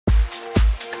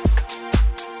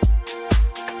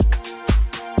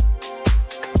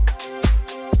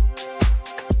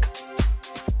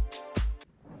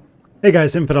Hey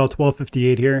guys,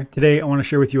 Infidel1258 here. Today I want to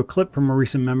share with you a clip from a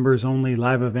recent members only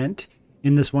live event.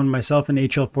 In this one, myself and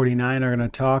HL49 are going to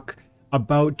talk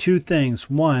about two things.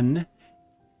 One,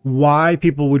 why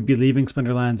people would be leaving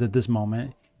Splinterlands at this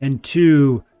moment. And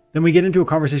two, then we get into a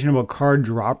conversation about card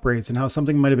drop rates and how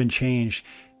something might have been changed.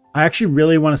 I actually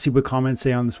really want to see what comments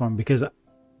say on this one because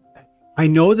I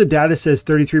know the data says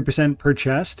 33% per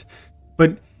chest,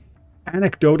 but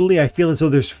anecdotally, I feel as though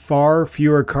there's far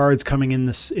fewer cards coming in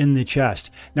the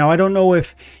chest. Now, I don't know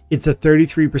if it's a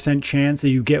 33% chance that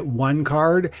you get one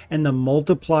card and the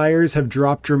multipliers have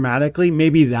dropped dramatically.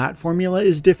 Maybe that formula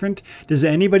is different. Does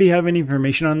anybody have any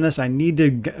information on this? I need to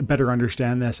better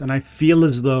understand this, and I feel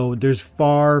as though there's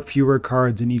far fewer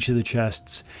cards in each of the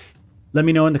chests. Let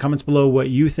me know in the comments below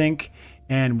what you think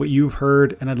and what you've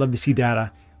heard, and I'd love to see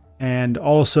data. And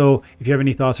also, if you have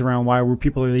any thoughts around why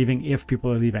people are leaving, if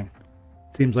people are leaving.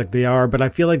 Seems like they are, but I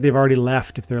feel like they've already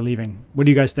left if they're leaving. What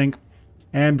do you guys think?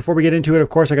 And before we get into it, of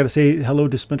course, I got to say hello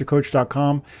to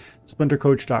SplinterCoach.com.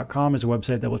 SplinterCoach.com is a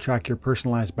website that will track your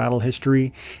personalized battle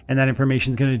history, and that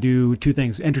information is going to do two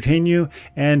things: entertain you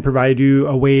and provide you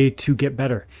a way to get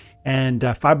better. And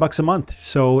 $5 a month.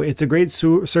 So it's a great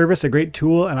service, a great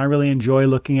tool, and I really enjoy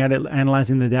looking at it,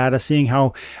 analyzing the data, seeing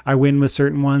how I win with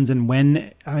certain ones and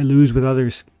when I lose with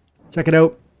others. Check it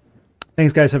out.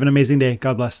 Thanks, guys. Have an amazing day.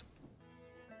 God bless.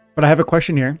 But I have a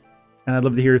question here, and I'd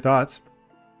love to hear your thoughts.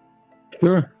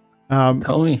 Sure.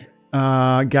 Tell me.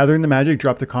 Gathering the Magic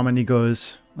dropped a comment. He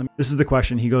goes, this is the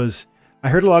question. He goes, I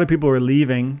heard a lot of people are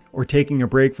leaving or taking a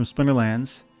break from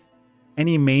Splinterlands.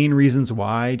 Any main reasons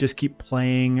why? Just keep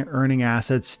playing, earning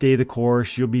assets, stay the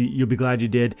course. You'll be glad you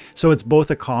did. So it's both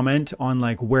a comment on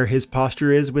like where his posture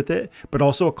is with it, but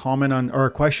also a comment on, or a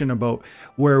question about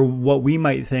where what we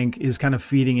might think is kind of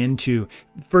feeding into.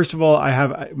 First of all, I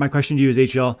have my question to you is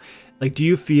HL. Like,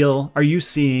 are you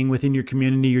seeing within your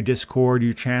community, your Discord,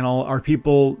 your channel, are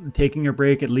people taking a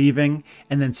break and leaving?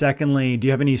 And then secondly, do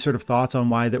you have any sort of thoughts on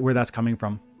where that's coming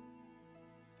from?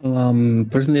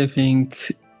 Personally, I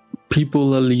think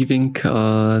people are leaving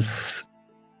because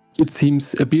it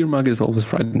seems a beer market is always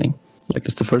frightening. Like,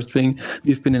 it's the first thing.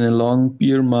 We've been in a long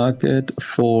beer market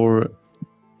for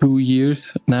 2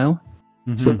 years now.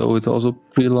 So it's also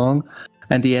pretty long.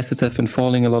 And the assets have been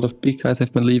falling. A lot of big guys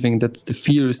have been leaving. That's the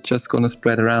fear is just going to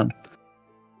spread around.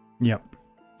 Yep.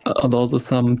 And also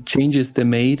some changes they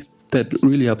made that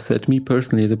really upset me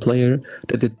personally as a player,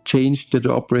 that they changed the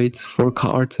drop rates for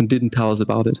cards and didn't tell us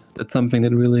about it. That's something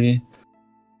that really...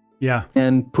 Yeah.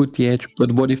 And put the edge.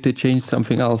 But what if they change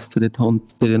something else that they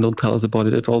don't tell us about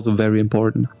it? It's also very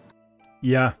important.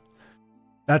 Yeah.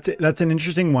 That's an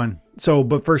interesting one. So,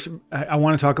 but first, I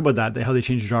want to talk about how they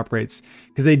changed the drop rates,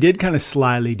 because they did kind of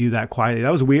slyly do that quietly.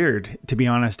 That was weird, to be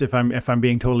honest. If I'm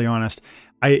being totally honest,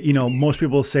 most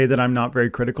people say that I'm not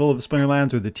very critical of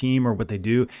Splinterlands or the team or what they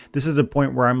do. This is the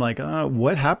point where I'm like,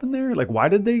 what happened there? Like, why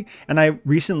did they? And I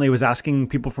recently was asking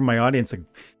people from my audience, like,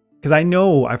 because I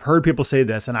know I've heard people say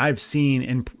this, and I've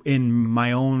seen in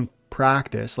my own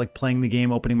practice, like playing the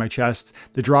game, opening my chests,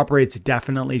 the drop rates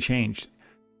definitely changed.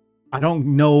 I don't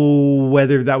know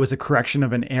whether that was a correction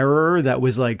of an error, that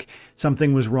was like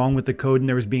something was wrong with the code and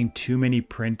there was being too many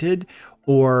printed,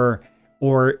 or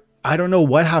I don't know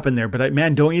what happened there. But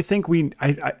man, don't you think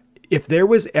if there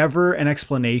was ever an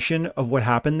explanation of what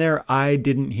happened there, I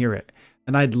didn't hear it.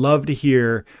 And I'd love to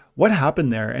hear what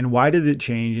happened there and why did it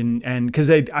change? And because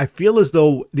I feel as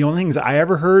though the only things I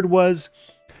ever heard was,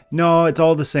 no, it's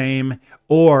all the same,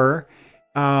 or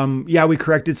yeah, we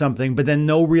corrected something, but then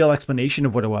no real explanation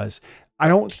of what it was. I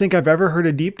don't think I've ever heard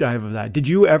a deep dive of that. Did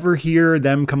you ever hear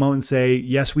them come out and say,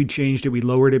 yes, we changed it, we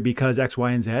lowered it because X,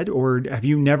 Y, and Z? Or have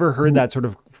you never heard that sort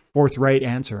of forthright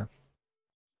answer?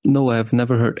 No, I've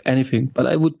never heard anything, but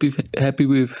I would be happy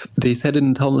if they said it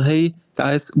and told me, hey,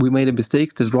 guys, we made a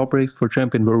mistake. The drop rates for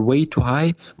champion were way too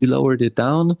high. We lowered it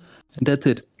down, and that's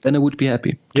it. Then I would be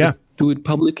happy. Just do it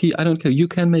publicly. I don't care. You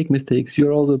can make mistakes.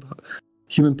 You're also a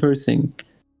human person.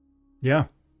 Yeah.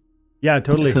 Yeah,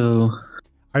 totally. So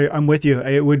I'm with you.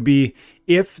 It would be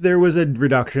if there was a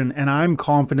reduction, and I'm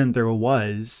confident there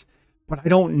was, but I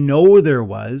don't know there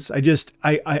was.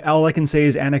 All I can say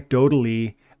is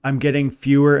anecdotally, I'm getting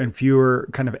fewer and fewer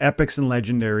kind of epics and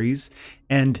legendaries,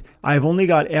 and I've only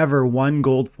got ever one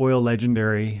gold foil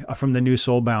legendary from the new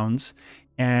Soulbounds,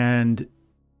 and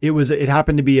it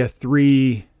happened to be a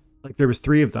 3, like there was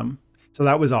 3 of them, so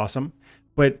that was awesome.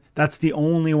 But that's the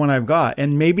only one I've got,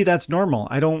 and maybe that's normal.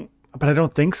 But I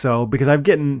don't think so, because I'm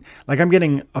getting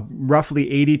roughly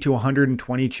 80 to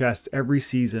 120 chests every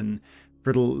season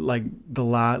for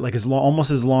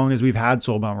almost as long as we've had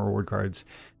Soulbound reward cards.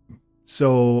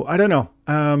 So I don't know.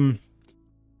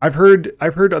 I've heard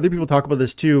other people talk about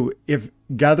this too. If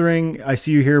gathering, I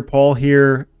see you here, Paul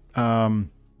here,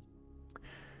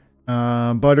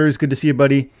 Butters, good to see you,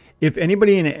 buddy. If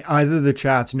anybody in either of the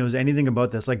chats knows anything about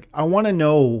this, like I want to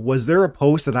know, was there a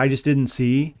post that I just didn't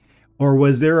see, or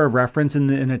was there a reference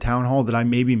in a town hall that I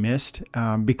maybe missed?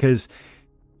 Because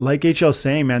like HL's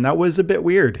saying, man, that was a bit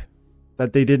weird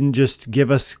that they didn't just give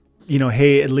us, you know,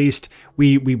 hey, at least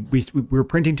we're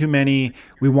printing too many.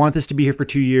 We want this to be here for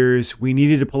 2 years. We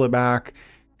needed to pull it back.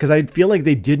 Because I feel like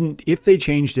they didn't, if they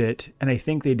changed it, and I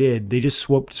think they did, they just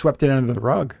swept it under the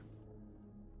rug.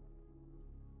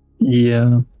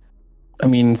 Yeah. I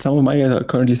mean, some of my guys are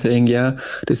currently saying, yeah,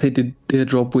 they said their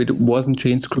drop weight wasn't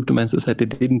changed. Cryptomancer said they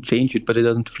didn't change it, but it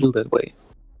doesn't feel that way.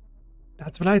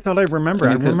 That's what I thought I remember.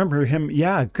 I remember him,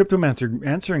 yeah, Cryptomancer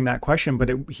answering that question, but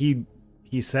he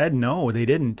said no, they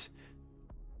didn't.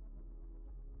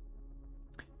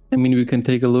 I mean, we can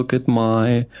take a look at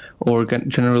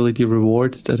generally the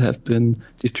rewards that have been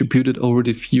distributed over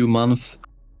the few months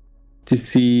to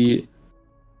see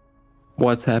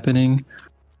what's happening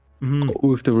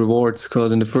with the rewards.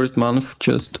 Because in the first month,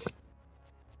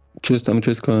 I'm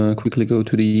just gonna quickly go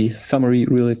to the summary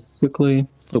really quickly.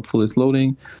 Hopefully it's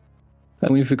loading. I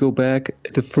mean, if we go back,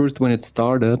 the first when it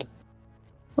started,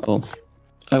 oh,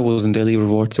 I was in daily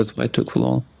rewards. That's why it took so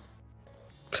long.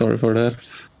 Sorry for that.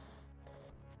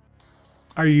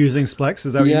 Are you using Splex?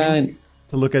 Is that what you mean?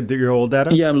 To look at your old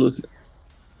data? Yeah, I'm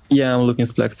looking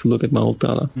Splex to look at my old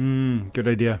data. Good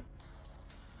idea.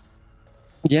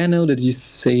 Yeah, I know that you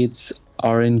say it's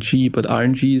RNG, but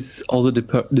RNG is also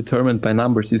determined by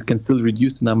numbers. You can still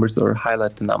reduce the numbers or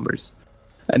highlight the numbers.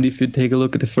 And if you take a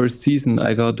look at the first season,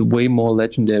 I got way more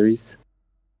legendaries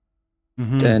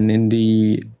than in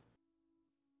the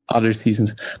other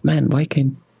seasons. Man,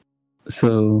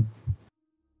 so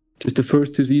just the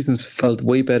first 2 seasons felt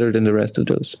way better than the rest of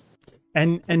those.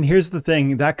 And here's the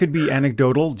thing, that could be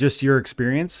anecdotal, just your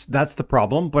experience. That's the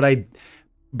problem. But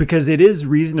because it is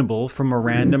reasonable from a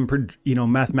random,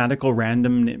 mathematical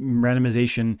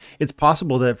randomization, it's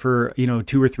possible that for,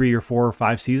 2 or 3 or 4 or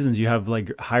 5 seasons, you have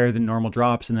like higher than normal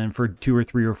drops. And then for 2 or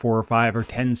 3 or 4 or 5 or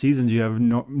 10 seasons, you have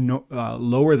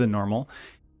lower than normal.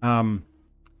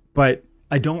 But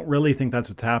I don't really think that's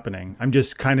what's happening. I'm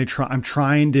just kind of I'm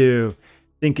trying to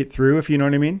think it through, if you know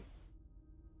what I mean.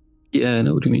 Yeah, I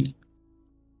know what you mean.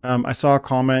 I saw a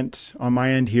comment on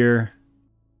my end here.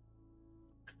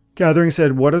 Gathering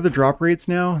said, what are the drop rates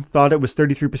now? Thought it was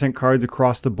 33% cards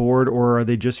across the board, or are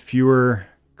they just fewer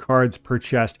cards per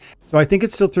chest? So I think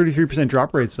it's still 33%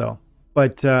 drop rates though.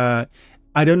 But I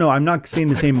don't know. I'm not seeing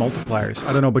the same multipliers.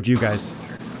 I don't know about you guys.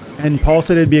 And Paul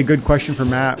said it'd be a good question for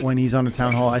Matt when he's on a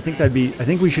town hall. I think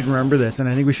we should remember this, and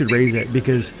I think we should raise it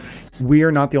because we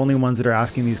are not the only ones that are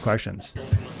asking these questions.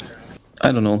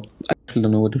 I don't know. I actually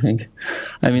don't know what to think.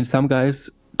 I mean, some guys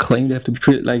claim they have to be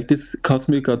treated like this.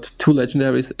 Cosmic got 2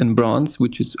 legendaries in bronze,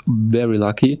 which is very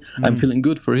lucky. I'm feeling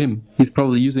good for him. He's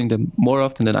probably using them more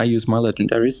often than I use my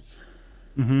legendaries.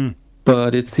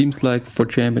 But it seems like for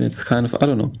champion, it's kind of, I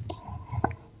don't know.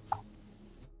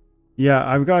 Yeah,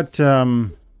 I've got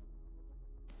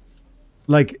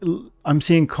I'm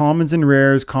seeing commons and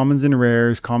rares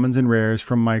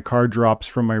from my card drops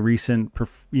from my recent,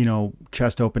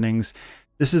 chest openings.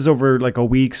 This is over like a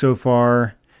week so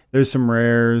far. There's some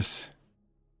rares.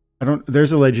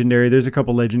 There's a legendary. There's a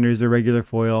couple legendaries, the regular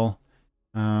foil.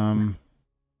 We're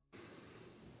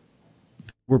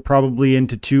probably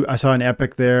into 2. I saw an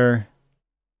epic there.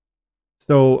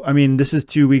 So, I mean, this is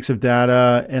 2 weeks of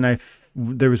data, and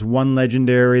there was 1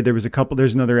 legendary. There's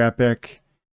another epic.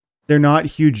 They're not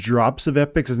huge drops of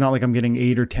epics. It's not like I'm getting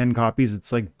 8 or 10 copies.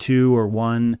 It's like 2 or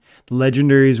 1. The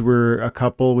legendaries were a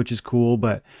couple, which is cool,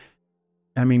 but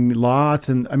I mean, lots.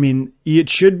 And I mean, it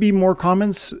should be more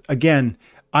comments. Again,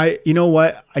 you know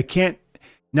what? I can't,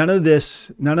 none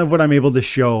of what I'm able to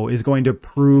show is going to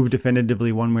prove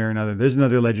definitively one way or another. There's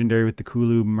another legendary with the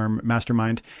Kulu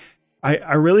Mastermind.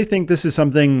 I really think this is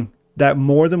something that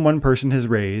more than one person has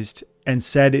raised and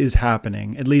said is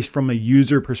happening, at least from a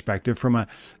user perspective, from a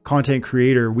content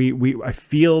creator. I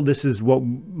feel this is what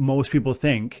most people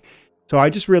think. So I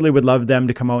just really would love them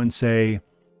to come out and say,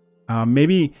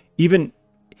 maybe even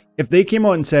if they came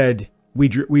out and said,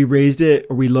 we raised it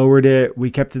or we lowered it,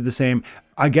 we kept it the same.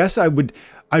 I guess I'd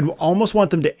almost want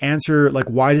them to answer, like,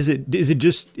 why is it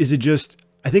just,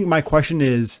 I think my question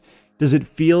is, does it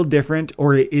feel different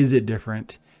or is it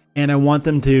different? And I want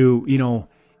them to,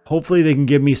 hopefully they can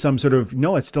give me some sort of,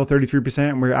 no, it's still 33%.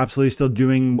 And we're absolutely still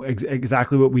doing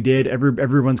exactly what we did.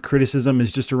 Everyone's criticism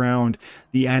is just around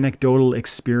the anecdotal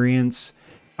experience.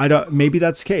 Maybe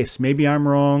that's the case. Maybe I'm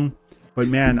wrong, but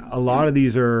man, a lot of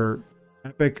these are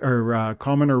Epic or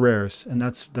common or rares, and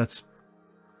that's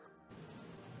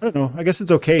I don't know. I guess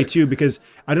it's okay too because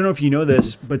I don't know if you know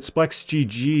this, but Splex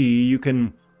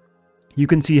GG you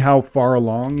can see how far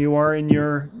along you are in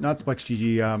your not Splex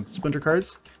GG Splinter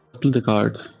cards. Splinter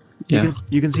cards. Yeah.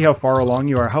 You can see how far along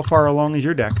you are. How far along is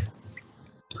your deck?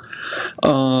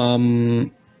 I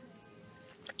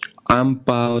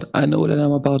know that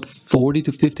I'm about 40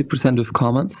 to 50% with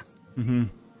commons. Mm-hmm.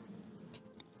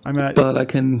 But I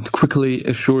can quickly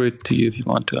assure it to you if you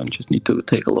want to. I just need to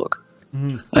take a look.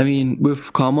 Mm-hmm. I mean,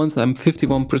 with commons, I'm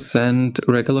 51%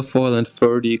 regular foil and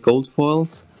 30 gold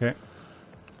foils. Okay.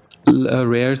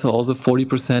 Rares are also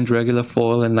 40% regular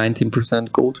foil and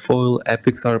 19% gold foil.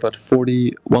 Epics are about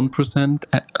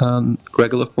 41%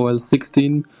 regular foil,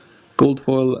 16 gold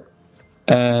foil,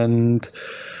 and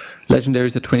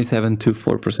legendaries are 27 to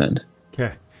 4%.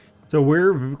 Okay. So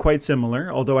we're quite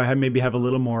similar, although I maybe have a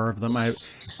little more of them.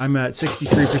 I'm at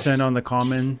 63% on the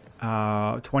common,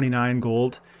 29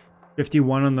 gold,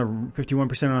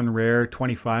 51% on rare,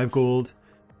 25 gold,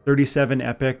 37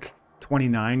 epic,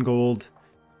 29 gold,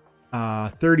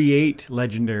 38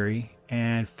 legendary,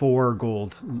 and 4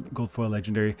 gold foil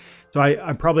legendary. So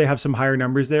I probably have some higher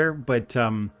numbers there, but I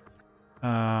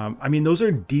mean those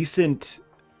are decent.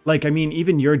 Like I mean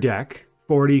even your deck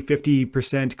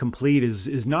 40-50% complete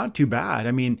is not too bad.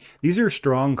 I mean these are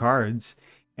strong cards,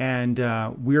 and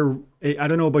I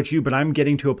don't know about you, but I'm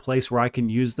getting to a place where I can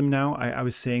use them now. I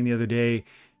was saying the other day,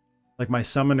 like my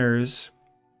summoners,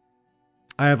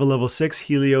 I have a level 6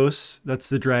 Helios, that's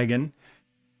the dragon.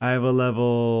 I have a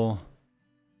level,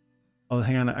 oh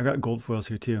hang on, I got gold foils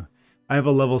here too. I have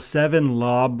a level 7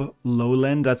 Lob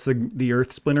Lowland, that's the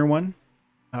Earth Splinter one.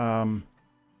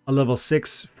 A level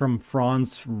 6 from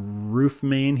Franz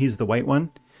Roofmane, he's the white one.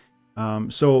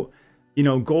 So, you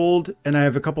know, gold, and I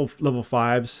have a couple level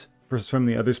 5s from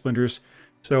the other splinters.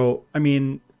 So, I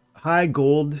mean, high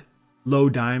gold, low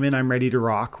diamond, I'm ready to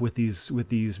rock with these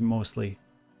mostly.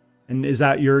 And is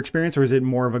that your experience, or is it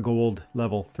more of a gold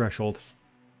level threshold?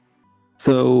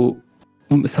 So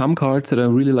some cards that I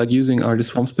really like using are the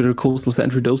Swamp Spitter, Coastal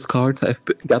Sentry. Those cards, I've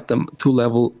got them to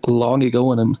level long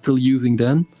ago and I'm still using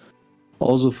them.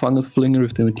 Also, Fungus Flinger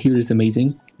with the material is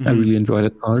amazing. Mm-hmm. I really enjoy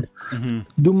that card.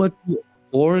 Mm-hmm. Duma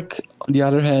Orc, on the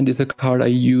other hand, is a card I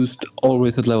used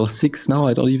always at level 6 now.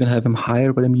 I don't even have him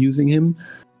higher, but I'm using him.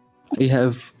 I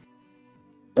have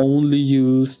only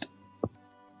used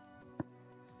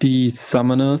the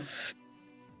summoners,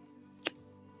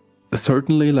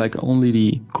 certainly like only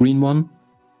the green one.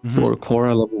 For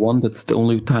Cora level 1, that's the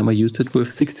only time I used it.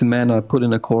 With 16 mana, I put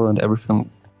in a Cora and everything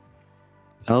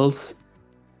else.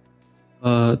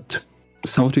 But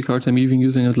some of the cards I'm even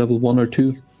using at level 1 or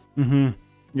 2.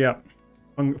 Yeah.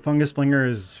 Fungus Flinger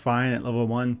is fine at level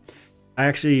 1. I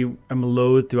actually am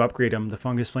loath to upgrade him, the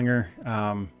Fungus Flinger,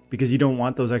 because you don't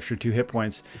want those extra 2 hit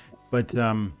points. But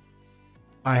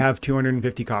I have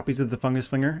 250 copies of the Fungus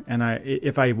Flinger, and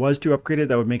if I was to upgrade it,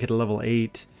 that would make it a level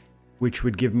 8, which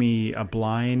would give me a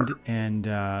blind and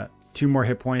 2 more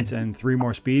hit points and 3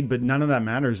 more speed, but none of that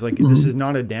matters. Like, this is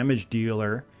not a damage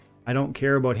dealer. I don't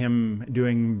care about him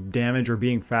doing damage or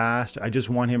being fast. I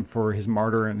just want him for his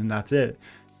martyr, and that's it.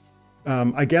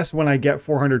 I guess when I get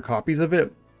 400 copies of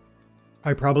it,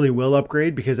 I probably will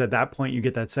upgrade, because at that point you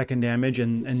get that second damage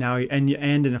and now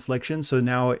an affliction. So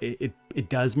now it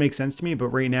does make sense to me. But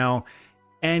right now,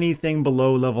 anything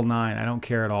below level 9, I don't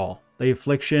care at all. The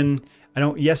affliction,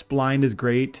 yes, blind is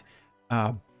great,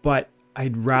 but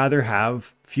I'd rather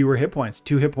have fewer hit points.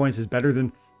 2 hit points is better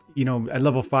than, you know, at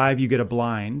level 5 you get a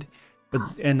blind,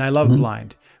 and I love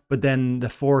blind. But then the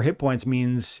 4 hit points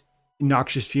means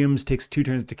Noxious Fumes takes 2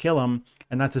 turns to kill him,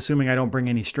 and that's assuming I don't bring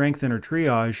any strength in or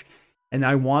triage. And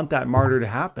I want that martyr to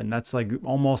happen. That's like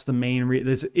almost the main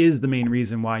this is the main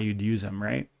reason why you'd use him,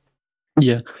 right?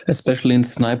 Yeah, especially in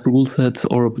snipe rule sets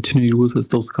or opportunity rule sets,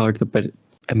 those cards are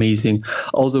amazing.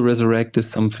 Also, Resurrect is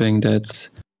something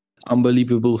that's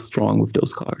unbelievable strong with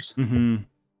those cards.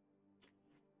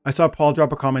 I saw Paul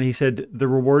drop a comment. He said the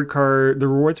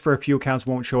rewards for a few accounts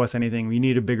won't show us anything. We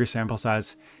need a bigger sample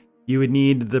size. You would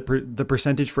need the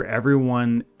percentage for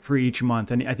everyone for each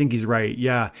month, and I think he's right.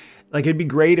 Yeah, like it'd be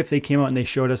great if they came out and they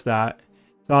showed us that.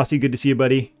 Saucy, good to see you,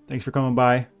 buddy. Thanks for coming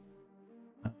by.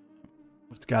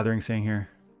 What's Gathering saying here?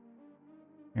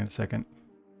 Hang on a second.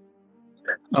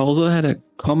 I also had a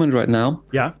comment right now.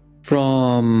 Yeah.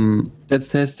 From that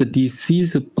says the DC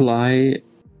supply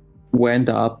went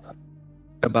up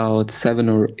about 7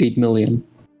 or 8 million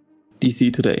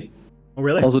DC today. Oh,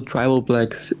 really? Also, tribal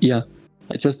blacks. Yeah,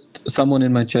 someone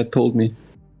in my chat told me.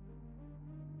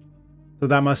 So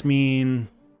that must mean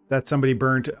that somebody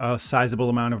burnt a sizable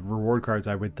amount of reward cards,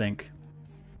 I would think.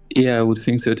 Yeah, I would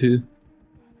think so too.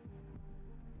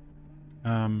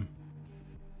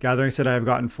 Gathering said I have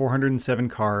gotten 407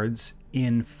 cards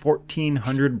in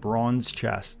 1,400 bronze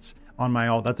chests on my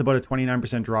alt. That's about a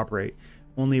 29% drop rate.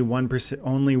 Only 1%,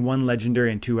 only one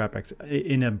legendary and 2 epics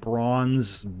in a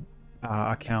bronze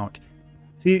account.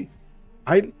 See,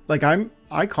 I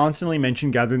constantly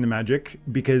mention Gathering the Magic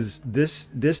because this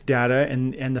data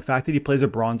and the fact that he plays a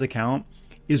bronze account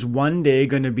is one day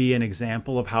going to be an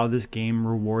example of how this game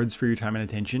rewards for your time and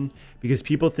attention, because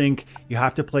people think you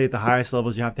have to play at the highest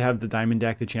levels, you have to have the diamond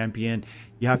deck, the champion,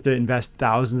 you have to invest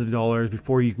thousands of dollars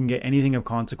before you can get anything of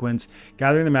consequence.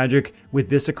 Gathering the Magic with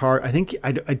this a card, I think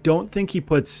I think he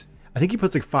puts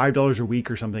like $5 a week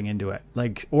or something into it,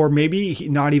 like, or maybe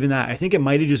not even that. I think it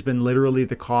might have just been literally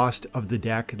the cost of the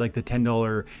deck, like the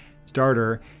 $10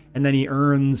 starter, and then he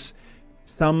earns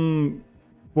some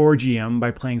Forgium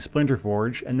by playing Splinter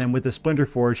Forge, and then with the Splinter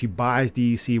Forge he buys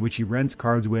DEC, which he rents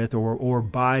cards with, or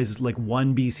buys like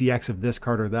 1 BCX of this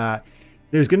card or that.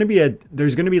 There's going to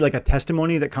be like a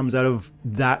testimony that comes out of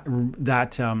that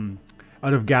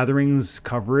out of Gathering's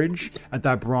coverage at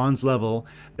that bronze level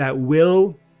that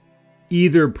will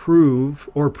either prove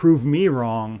or prove me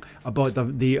wrong about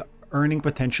the earning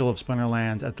potential of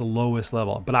Splinterlands at the lowest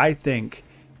level. But I think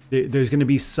there's going to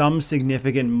be some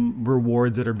significant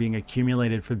rewards that are being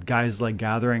accumulated for guys like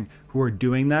Gathering who are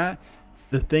doing that.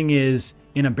 The thing is,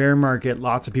 in a bear market,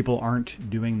 lots of people aren't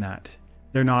doing that.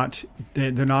 They're not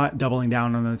doubling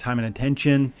down on the time and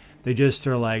attention. They just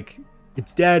are like,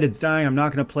 it's dead, it's dying, I'm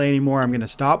not going to play anymore, I'm going to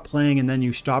stop playing, and then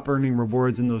you stop earning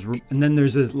rewards in those, and then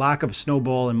there's this lack of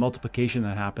snowball and multiplication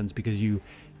that happens because you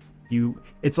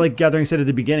it's like Gathering said at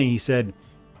the beginning. He said,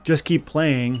 just keep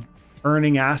playing,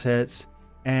 earning assets,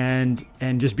 and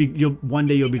just be, one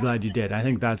day you'll be glad you did. I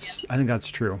think that's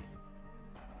true.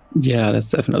 Yeah,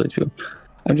 that's definitely true.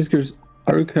 I'm just curious,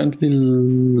 are you currently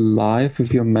live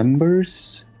with your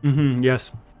members?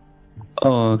 Yes.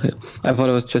 Oh, okay. I thought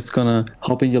I was just gonna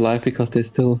hop in your live because they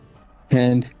still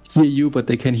can't hear you, but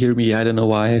they can hear me. I don't know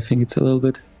why. I think it's a little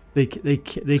bit. They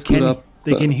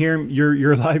can hear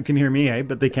your live can hear me, eh?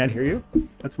 But they can't hear you.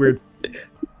 That's weird.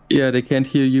 Yeah, they can't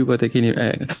hear you, but they can hear.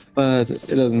 But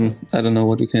it doesn't. I don't know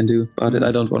what you can do about it.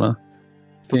 I don't wanna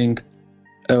think.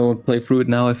 I won't play through it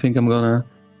now. I think I'm gonna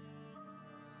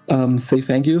say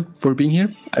thank you for being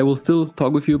here. I will still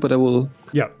talk with you, but I will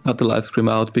cut the live stream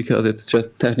out because it's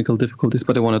just technical difficulties.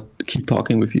 But I want to keep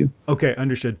talking with you. Okay,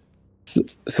 understood.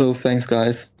 So thanks,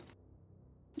 guys.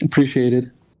 Appreciate it.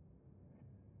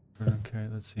 Okay,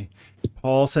 let's see.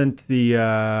 Paul sent the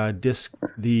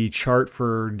the chart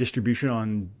for distribution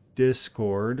on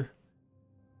Discord.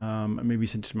 Maybe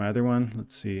sent to my other one.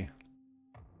 Let's see.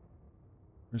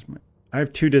 Where's my? I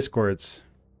have 2 Discords,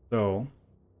 so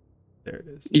there it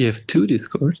is. You have 2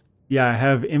 Discords? Yeah, I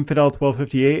have Infidel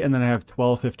 1258, and then I have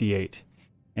 1258,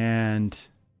 and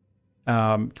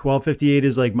 1258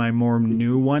 is like my more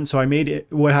new one. So I made it.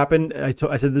 What happened? I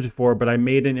said this before, but I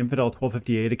made an Infidel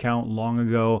 1258 account long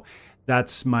ago.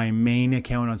 That's my main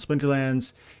account on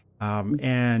Splinterlands,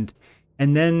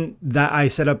 and then that I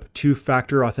set up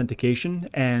 2-factor authentication,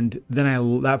 and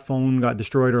then that phone got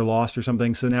destroyed or lost or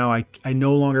something. So now I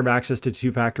no longer have access to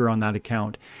 2-factor on that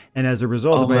account, and as a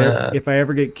result, if I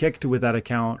ever get kicked with that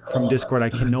account from Discord,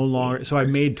 I can no longer. So I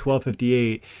made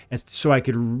 1258, and so I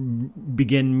could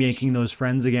begin making those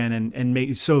friends again, and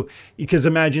make so, because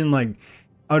imagine like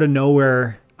out of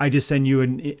nowhere I just send you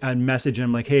a message and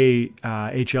I'm like, hey,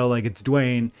 HL, like it's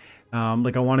Dwayne.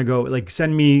 Like I want to go, like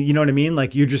send me, you know what I mean?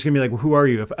 Like you're just gonna be like, well, who are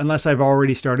you? Unless I've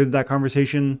already started that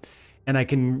conversation, and I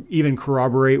can even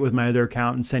corroborate with my other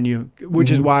account and send you, which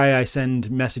is why I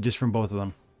send messages from both of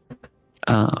them.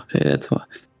 Okay, that's why.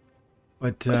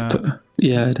 But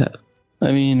yeah,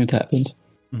 I mean, it happened.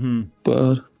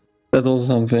 But that's also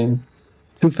something.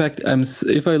 In fact,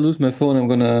 if I lose my phone, I'm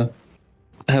gonna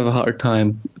have a hard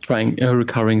time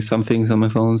recovering some things on my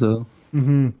phone. So.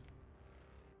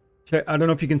 Okay, I don't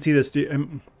know if you can see this.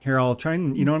 Here, I'll try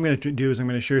and, you know what I'm going to do is I'm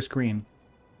going to share screen.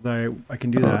 I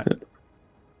can do that.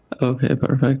 Okay,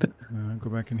 perfect. Go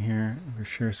back in here,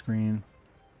 share screen.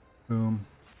 Boom.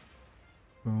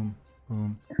 Boom.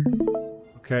 Boom.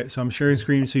 Okay, so I'm sharing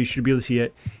screen, so you should be able to see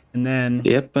it. And then...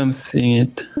 Yep, I'm seeing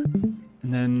it.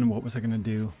 And then what was I going to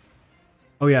do?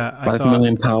 Oh yeah, I 5 saw...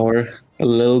 million power, a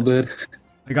little bit.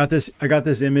 I got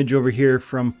this image over here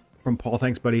from Paul.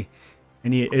 Thanks, buddy.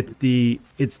 And it's the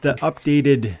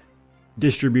updated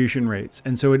distribution rates,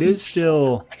 and so it is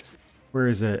still, where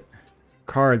is it?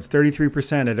 Cards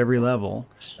 33% at every level,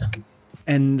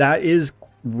 and that is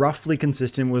roughly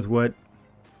consistent with what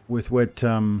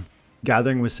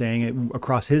Gathering was saying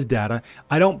across his data.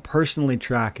 I don't personally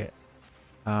track it.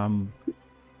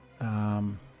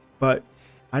 But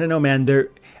I don't know, man.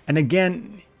 And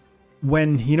again,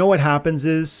 when you know what happens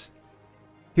is,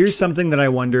 here's something that I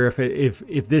wonder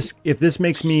if this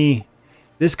makes me,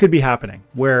 this could be happening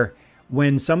where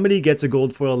when somebody gets a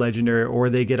gold foil legendary or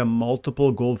they get a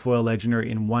multiple gold foil legendary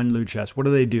in one loot chest, what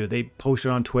do? They post it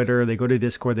on Twitter, they go to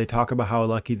Discord, they talk about how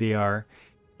lucky they are.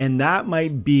 And that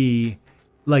might be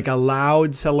like a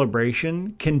loud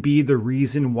celebration can be the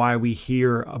reason why we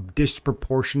hear a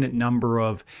disproportionate number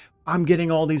of, I'm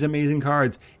getting all these amazing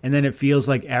cards. And then it feels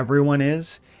like everyone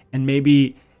is. And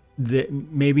maybe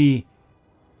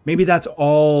that's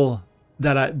all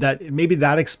maybe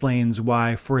that explains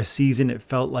why for a season it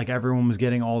felt like everyone was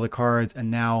getting all the cards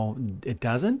and now it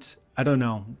doesn't. I don't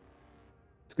know.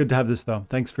 It's good to have this though.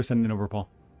 Thanks for sending it over, Paul.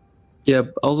 Yeah.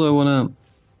 Also,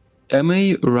 am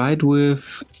I right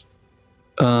with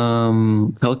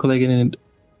calculating it?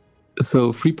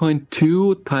 So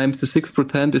 3.2 times the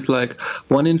 6% is like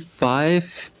 1 in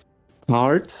 5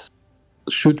 cards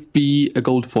should be a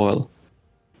gold foil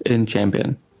in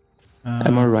champion.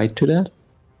 Am I right to that?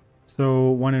 So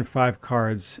 1 in 5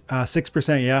 cards,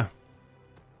 6%, yeah.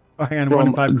 Oh, hang on, From 1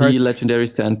 in 5 cards. The legendary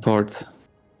stand parts.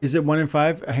 Is it 1 in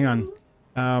 5? Hang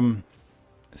on.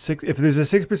 6. If there's a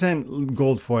 6%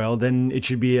 gold foil, then it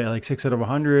should be like 6 out of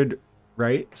 100,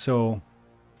 right? So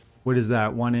what is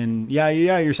that? 1 in? Yeah.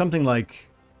 You're something like.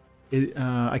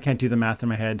 I can't do the math in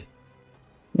my head.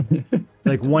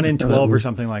 Like 1 in 12 or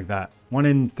something like that. 1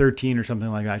 in 13 or something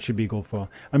like that should be gold foil.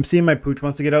 I'm seeing my pooch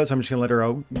wants to get out, so I'm just gonna let her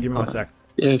out. Give me 1 sec.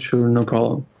 Yeah, sure, no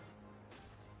problem.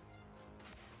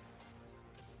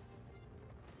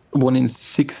 1 in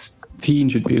 16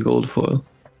 should be a gold foil.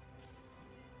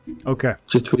 Okay.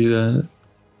 Just for you.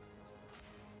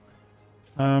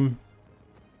 I'm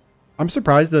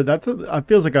surprised that that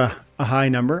feels like a high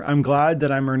number. I'm glad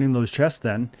that I'm earning those chests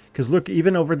then, because look,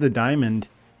 even over the diamond,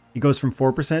 it goes from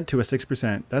 4% to a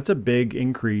 6%. That's a big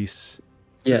increase.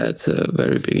 Yeah, it's a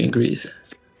very big increase.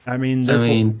 I mean,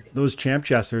 those champ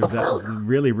chests are that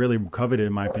really, really coveted,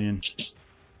 in my opinion.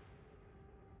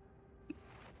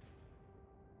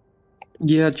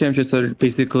 Yeah, champ chests are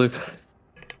basically,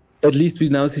 at least we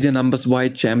now see the numbers why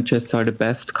champ chests are the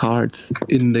best cards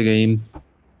in the game.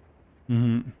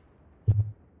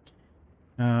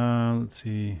 Let's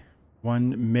see.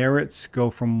 Merits go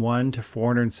from 1 to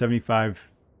 475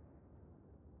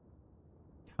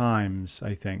 times,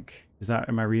 I think.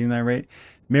 Am I reading that right?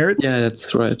 Merits? Yeah,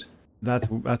 that's right.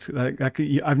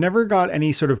 I've never got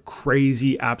any sort of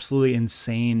crazy, absolutely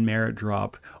insane merit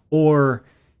drop. Or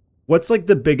what's like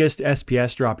the biggest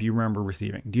SPS drop you remember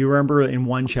receiving? Do you remember in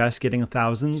one chest getting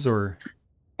thousands or?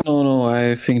 No,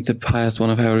 I think the highest one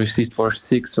I've ever received was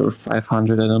 600 or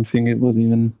 500. I don't think it was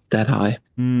even that high.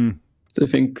 I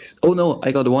think,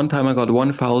 I got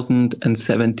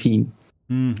 1017.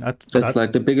 That's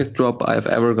like the biggest drop I've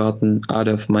ever gotten out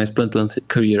of my Splinterlands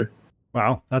career.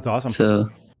 Wow, that's awesome. So,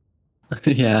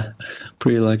 yeah,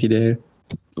 pretty lucky there.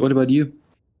 What about you?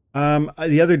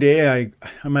 The other day,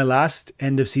 on my last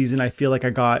end of season, I feel like I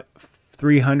got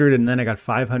 300 and then I got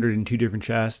 500 in 2 different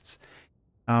chests.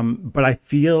 But I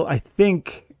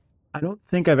don't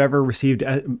think I've ever received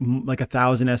like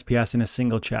 1,000 SPS in a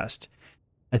single chest.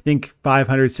 I think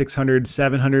 500, 600,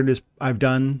 700 is I've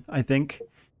done, I think.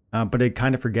 But I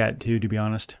kind of forget too, to be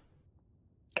honest.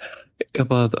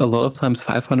 But a lot of times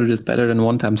 500 is better than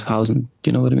 1 times 1,000. Do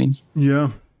you know what I mean?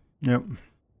 Yeah. Yep.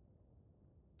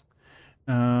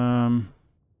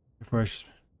 Before I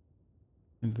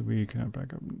into the week, can I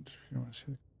back up?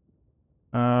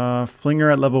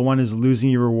 Flinger at level 1 is losing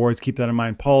your rewards. Keep that in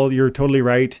mind. Paul, you're totally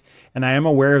right. And I am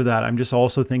aware of that. I'm just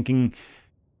also thinking,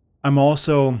 I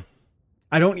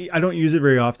don't use it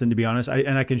very often, to be honest.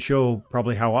 And I can show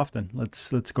probably how often.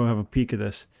 Let's go have a peek at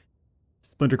this.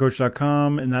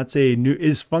 Splintercoach.com, and that's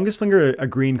is Fungus Flinger a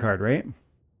green card, right?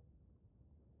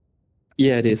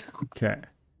 Yeah, it is. Okay.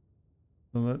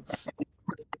 So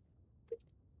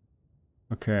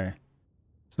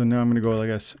So now I'm gonna go like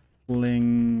a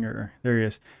Flinger. There he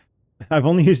is. I've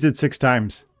only used it 6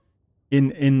 times.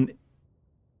 In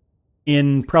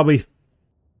probably,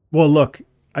 well, look,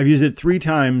 I've used it 3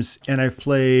 times and I've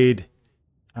played,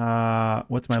 if I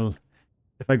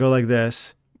go like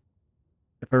this,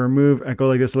 if I go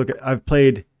like this, look, I've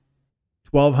played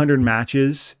 1,200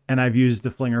 matches and I've used the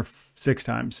Flinger 6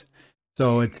 times.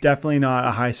 So it's definitely not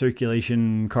a high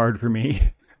circulation card for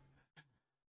me.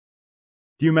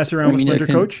 Do you mess around with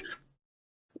Splintercoach?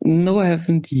 No, I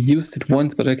haven't used it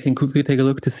once, but I can quickly take a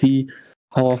look to see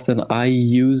how often I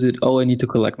use it. Oh, I need to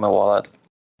collect my wallet.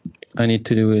 I need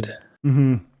to do it.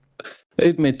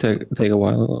 It may take a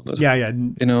while. But, yeah.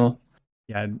 You know.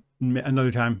 Yeah,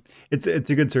 another time. It's a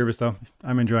good service though.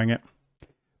 I'm enjoying it.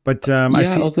 But I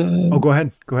Yeah, see. also, Oh, go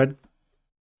ahead. Go ahead.